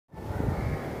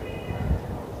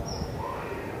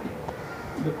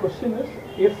The question is,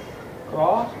 if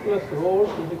cross plus rows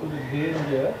is equal to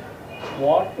danger,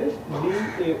 what is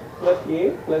D plus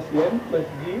A plus N plus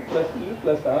G plus E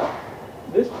plus R?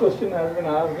 This question has been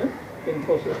asked in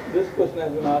Infosys. This question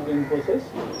has been asked in Infosys.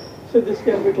 So this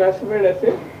can be classified as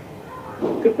a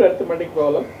cryptarithmetic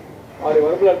problem, or a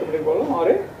verbal arithmetic problem, or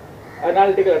a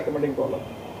analytical arithmetic problem.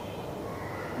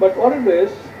 But what it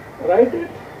is, write it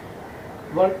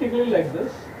vertically like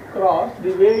this, cross,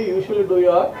 the way you usually do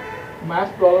your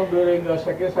math problem during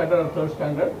second standard or third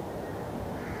standard.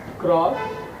 Cross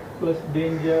plus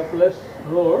danger plus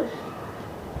rows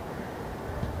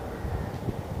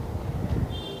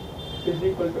is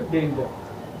equal to danger.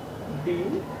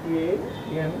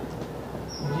 D+A+N+G+E+R.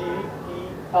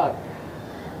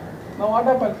 Now what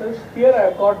happens is, here I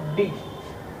have got D.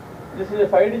 This is a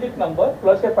 5-digit number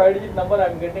plus a 5-digit number. I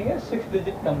am getting a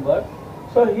 6-digit number.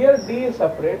 So here D is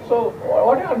separate. So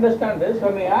what you understand is,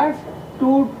 when we add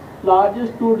two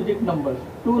largest 2-digit numbers,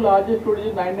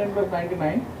 99 plus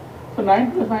 99. So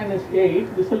 9 plus 9 is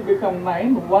 8. This will become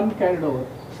 9. 1 carried over.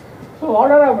 So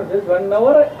what happens is,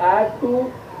 whenever I add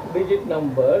 2-digit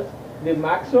numbers, the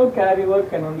maximum carryover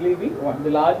can only be 1. The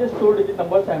largest 2-digit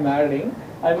numbers I am adding,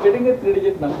 I am getting a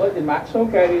 3-digit number. The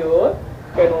maximum carryover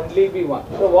can only be 1.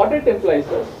 So what it implies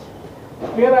is,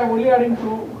 here I am only adding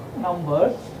 2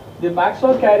 numbers. The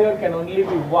maximum carryover can only be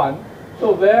 1.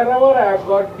 So wherever I have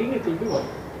got D, it will be 1.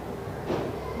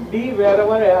 D,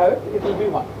 wherever I have it, it will be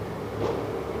 1.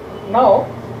 Now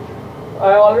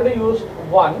I already used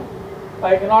 1.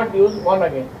 I cannot use 1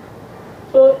 again.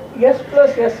 So S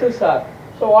plus S is R.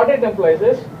 So what it implies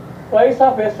is, twice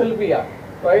of S will be R.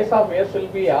 Twice of S will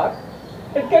be R.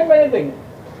 It can be anything.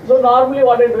 So normally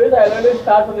what I do is, I will always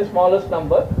start with the smallest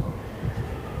number.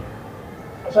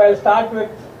 So I will start with,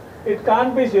 it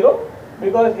can't be 0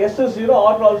 because S is 0,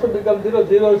 R will also become 0,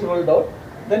 0 is ruled out.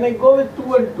 Then I go with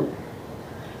 2 and 2.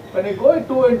 When I go with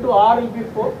 2 and 2, R will be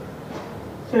 4.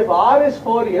 So if R is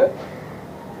 4 here,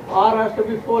 R has to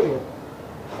be 4 here.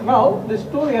 Now this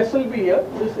 2 S will be here,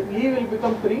 this E will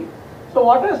become 3. So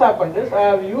what has happened is, I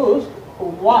have used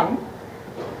 1,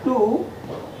 2,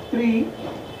 3,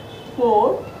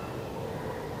 4,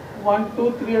 1,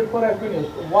 2, 3 and 4 has been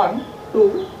used. 1,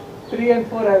 2, 3 and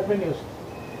 4 has been used.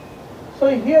 So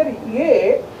here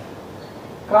A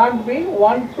can't be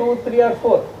 1, 2, 3 or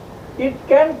 4. It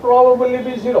can probably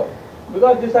be 0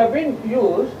 because this has been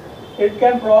used. It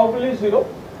can probably 0.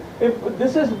 If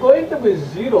this is going to be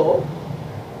 0,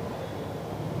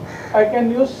 I can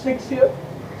use 6 here.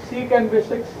 C can be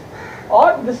 6,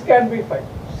 or this can be 5.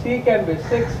 C can be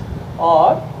 6,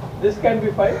 or this can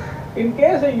be 5. In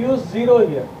case I use 0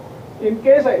 here, in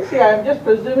case I am just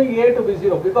presuming A to be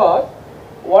 0 because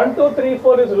 1, 2, 3,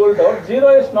 4 is ruled out, 0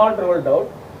 is not ruled out.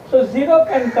 So 0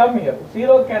 can come here,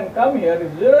 0 can come here.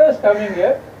 If 0 is coming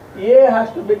here, A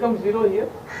has to become 0 here.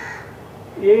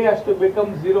 A has to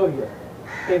become 0 here.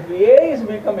 If A is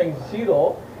becoming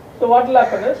 0, so what will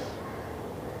happen is,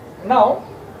 now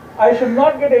I should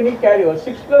not get any carryover.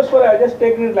 6 plus 4, I have just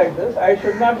taken it like this. I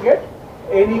should not get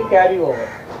any carryover.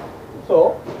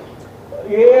 So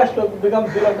A has to become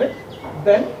 0 bit.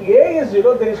 Then A is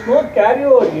 0, there is no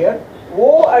carryover here.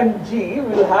 O and G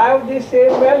will have the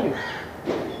same value.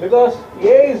 Because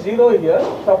A is 0 here,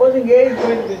 supposing A is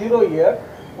going to be 0 here,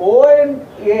 O and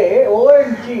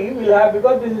G will have,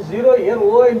 because this is 0 here,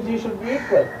 O and G should be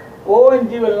equal. O and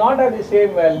G will not have the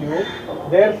same value.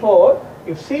 Therefore,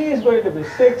 if C is going to be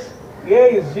 6,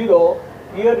 A is 0,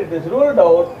 here it is ruled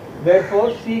out.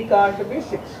 Therefore, C can't be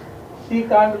 6. C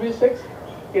can't be 6.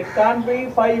 It can't be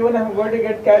 5, even if I am going to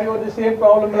get carryover, the same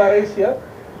problem will arise here.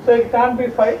 So it can't be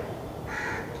 5.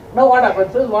 Now what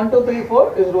happens is, 1, 2, 3,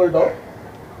 4 is ruled out.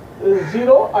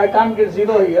 0, I can't get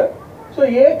 0 here. So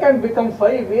A can become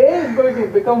 5. A is going to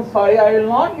become 5. I will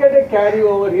not get a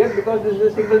carryover here because this is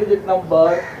a single digit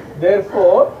number.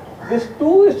 Therefore, this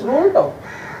 2 is ruled out.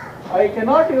 I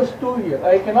cannot use 2 here.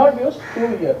 I cannot use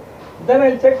 2 here. Then I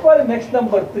will check for the next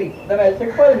number 3.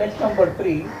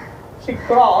 See,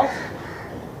 cross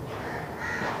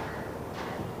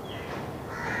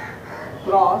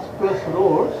plus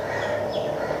rows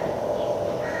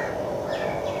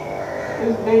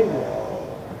is danger.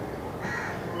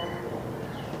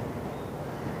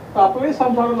 To apply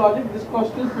some sort of logic, this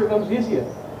question becomes easier.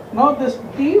 Now this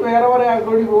D, wherever I am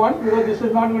going to be 1, because this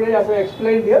is not going to be, as I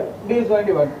explained here, D is going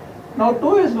to be 1. Now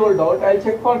 2 is ruled out. I will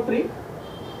check for 3.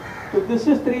 If this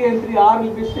is 3 and 3, R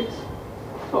will be 6.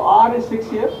 So R is 6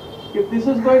 here. If this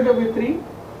is going to be 3,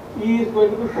 E is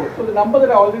going to be 4. So the number that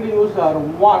I already used are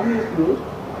 1 is used,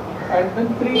 and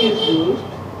then 3 is used,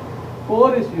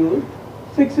 4 is used,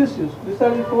 6 is used. These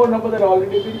are the 4 numbers that are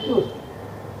already been used.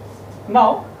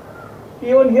 Now,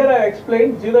 Even here I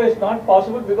explained 0 is not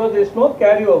possible because there is no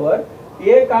carryover.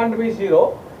 A can't be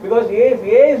 0 because if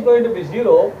A is going to be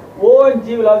 0, O and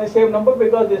G will have the same number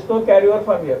because there is no carryover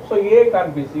from here. So A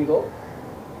can't be 0.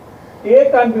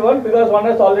 A can't be 1 because 1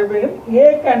 has already been in.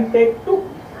 A can take 2.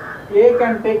 A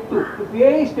can take 2. If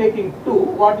A is taking 2,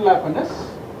 what will happen is,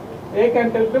 A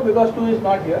can take 2 because 2 is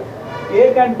not here.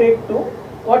 A can take 2,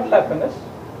 what will happen is,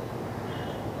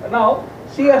 now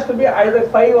C has to be either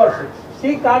 5 or 6.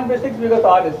 C can't be 6 because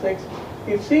R is 6.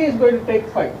 If C is going to take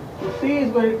 5, if C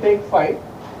is going to take 5,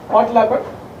 what will happen?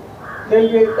 There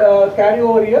will be a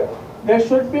carryover here. There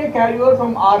should be a carryover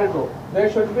from R and O. There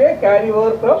should be a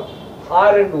carryover from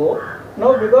R and O.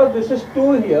 Now because this is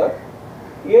 2 here,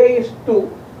 A is 2,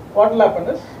 what will happen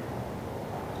is,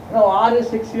 now R is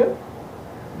 6 here,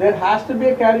 there has to be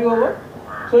a carryover.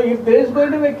 So if there is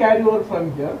going to be a carryover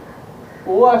from here,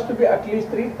 O has to be at least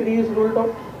 3, 3 is ruled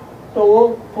out. So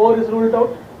O, 4 is ruled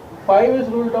out, 5 is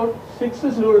ruled out, 6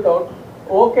 is ruled out,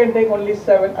 O can take only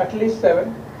 7, at least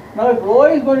 7. Now if O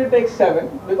is going to take 7,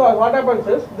 because what happens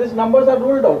is, these numbers are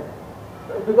ruled out.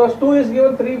 Because 2 is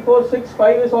given, 3, 4, 6,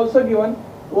 5 is also given,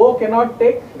 O cannot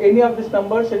take any of these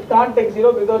numbers, it can't take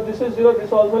 0 because this is 0,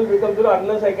 this also will become 0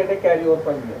 unless I get a carryover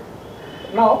from here.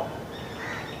 Now,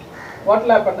 what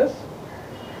will happen is,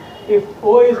 if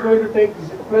O is going to take,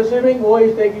 presuming O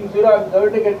is taking 0, I am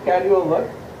going to get carryover,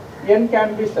 N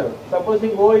can be 7.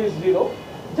 Supposing O is 0,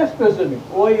 just presuming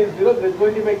O is 0, there is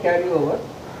going to be a carryover,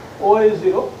 O is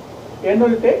 0, N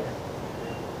will take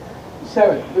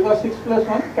 7 because 6 plus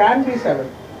 1 can be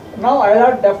 7. Now I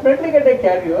will definitely get a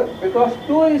carryover because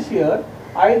 2 is here,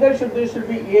 either this should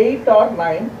be 8 or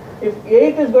 9. If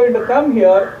 8 is going to come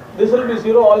here, this will be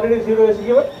 0, already 0 is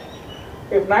given.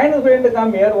 If 9 is going to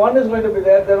come here, 1 is going to be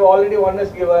there, already 1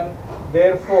 is given.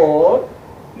 Therefore,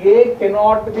 A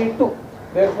cannot be 2.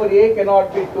 Therefore, A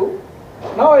cannot be 2.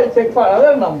 Now I will check for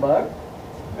another number.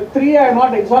 With 3 I have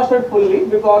not exhausted fully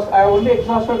because I have only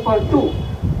exhausted for 2.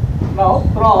 Now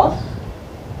cross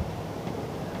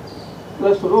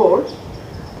plus roads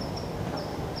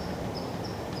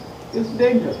is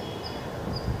danger.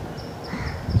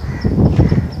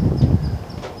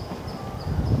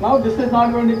 Now this is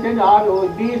not going to change,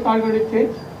 D is not going to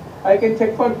change. I can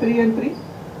check for 3 and 3.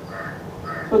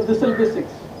 So this will be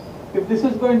 6. If this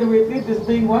is going to be 3, this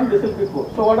being 1, this will be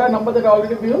 4. So what are numbers that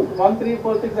already been used? 1, 3,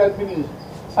 4, 6 has been used.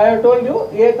 I have told you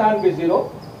A can't be 0.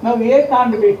 Now A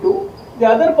can't be 2. The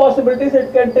other possibilities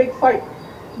it can take 5.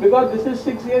 Because this is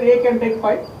 6 here, A can take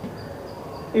 5.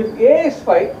 If A is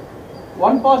 5,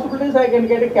 one possibility is I can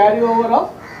get a carryover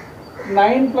of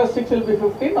 9 plus 6 will be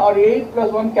 15 or 8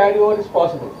 plus 1 carryover is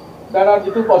possible. That are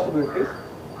the two possibilities.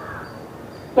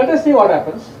 Let us see what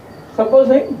happens.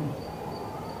 Supposing,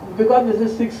 because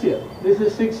this is 6 here, this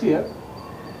is 6 here.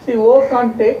 See, O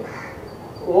can't take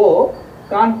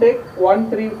 1,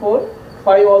 3, 4,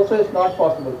 5 also is not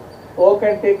possible. O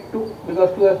can take 2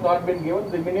 because 2 has not been given.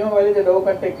 The minimum value that O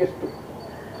can take is 2.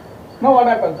 Now what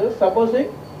happens is,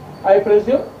 supposing I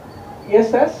presume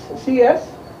C as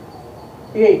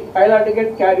 8, I will have to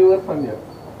get carryover from here.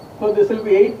 So this will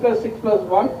be 8 plus 6 plus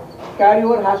 1,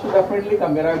 carryover has to definitely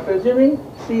come here. I am presuming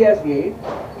C as 8,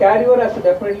 carryover has to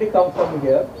definitely come from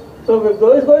here. So if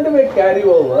there is going to be a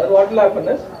carryover, what will happen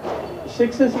is,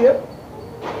 6 is here.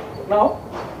 Now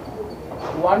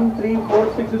 1, 3,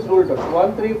 4, 6 is ruled out.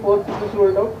 1, 3, 4, 6 is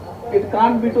ruled out. It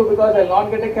can't be 2 because I will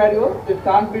not get a carryover. It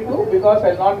can't be 2 because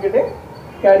I will not get a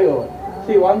carryover.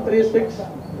 See, 1, 3, 6.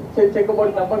 Check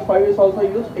about numbers. 5 is also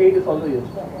used. 8 is also used.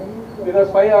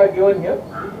 Because 5 I have given here.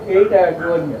 8 I have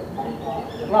given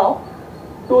here. Now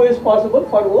 2 is possible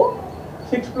for O.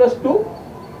 6 plus 2.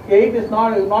 8 is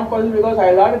not possible because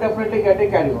I will not definitely get a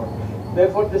carryover.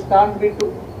 Therefore this can't be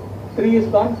 2. 3 is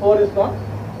gone. 4 is gone.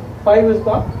 5 is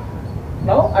gone.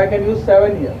 Now I can use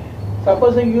 7 here.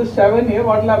 Supposing use 7 here,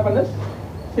 what will happen is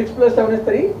 6 plus 7 is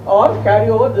 3 or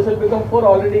carryover, this will become 4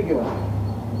 already given.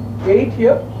 8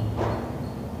 here.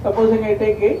 Supposing I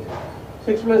take 8,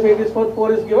 6 plus 8 is 4,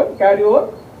 4 is given,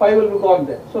 carryover, 5 will be gone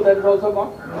there. So that is also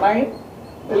gone. 9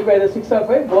 will be either 6 or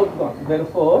 5, both gone.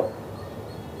 Therefore,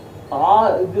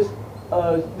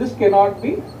 this cannot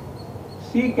be,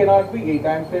 C cannot be 8.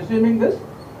 I am presuming this,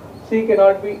 C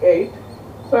cannot be 8.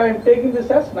 So I am taking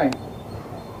this as 9.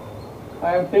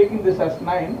 I am taking this as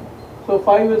 9. So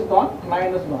 5 is gone,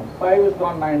 9 is gone. 5 is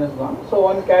gone, 9 is gone. So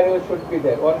one carryover should be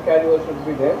there. One carryover should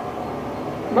be there.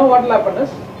 Now what will happen is,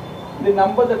 the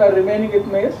numbers that are remaining with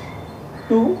me is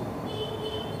 2,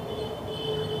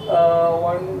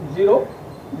 1, 0,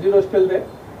 0 still there,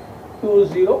 2,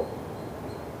 0,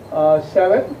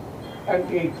 7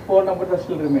 and 8. 4 numbers are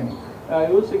still remaining. I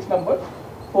use 6 numbers,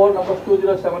 4 numbers, 2,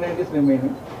 0, 7, 8 is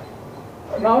remaining.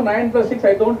 Now 9 plus 6,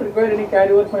 I don't require any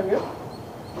carryover from here.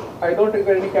 I don't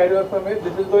require any carryover from here.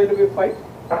 This is going to be 5.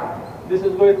 This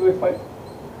is going to be 5.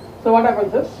 So what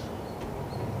happens is,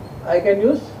 I can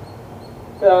use,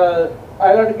 I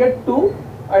have to get 2.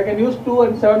 I can use 2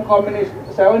 and 7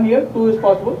 combination. 7 here, 2 is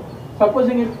possible.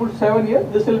 Supposing it puts 7 here,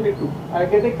 this will be 2. I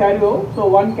get a carryover, so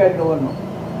 1 carried over now.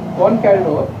 1 carried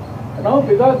over. Now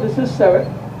because this is 7,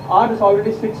 R is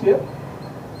already 6 here.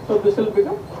 So this will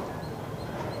become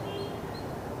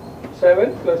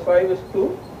 7 plus 5 is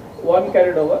 2. 1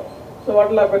 carried over. So what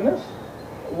will happen is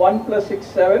 1 plus 6,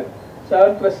 7.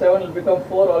 7 plus 7 will become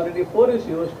 4. Already 4 is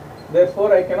used.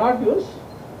 Therefore I cannot use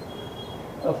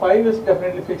 5 is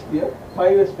definitely fixed here.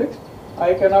 5 is fixed.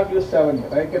 I cannot use 7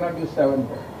 here. I cannot use 7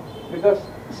 here. Because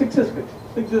 6 is fixed.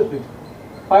 6 is fixed.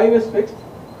 5 is fixed.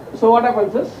 So what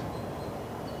happens is,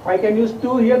 I can use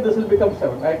 2 here, this will become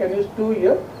 7. I can use 2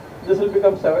 here, this will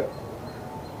become 7.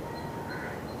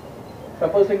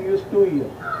 Supposing use 2 here,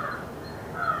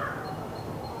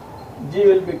 G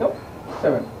will become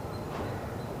 7.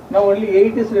 Now only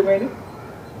 8 is remaining.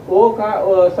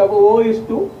 Sub O is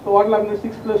 2. So what will happen is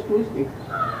 6 plus 2 is 8.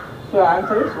 So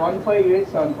answer is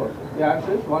 158746. The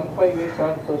answer is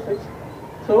 158746.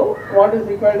 So what is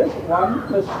required is 1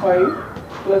 plus 5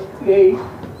 plus 8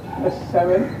 plus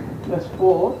 7 plus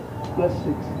 4 plus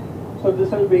 6. So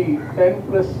this will be 10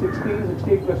 plus 16,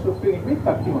 16 plus 15 will be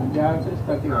 31. The answer is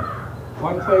 31.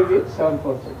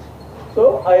 158746.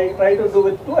 So I try to do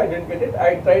with 2, I didn't get it.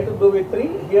 I try to do with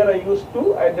 3, here I use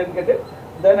 2, I didn't get it.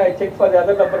 Then I check for the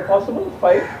other number possible,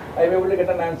 5, I am able to get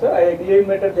an answer. I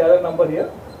eliminated the other number here.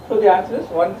 So the answer is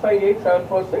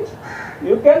 158746.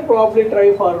 You can probably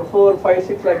try for 4, 5,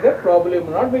 6 like that, probably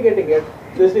will not be getting it.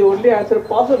 This is the only answer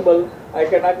possible. I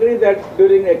can agree that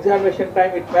during examination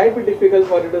time it might be difficult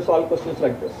for you to solve questions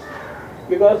like this.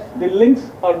 Because the links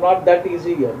are not that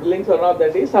easy here. The links are not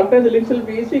that easy. Sometimes the links will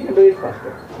be easy, you can do it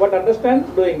faster. But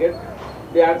understand doing it,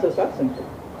 the answers are simple.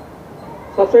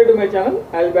 Subscribe to my channel.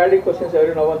 I will be adding questions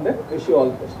every now and then. Wish you all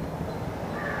the best.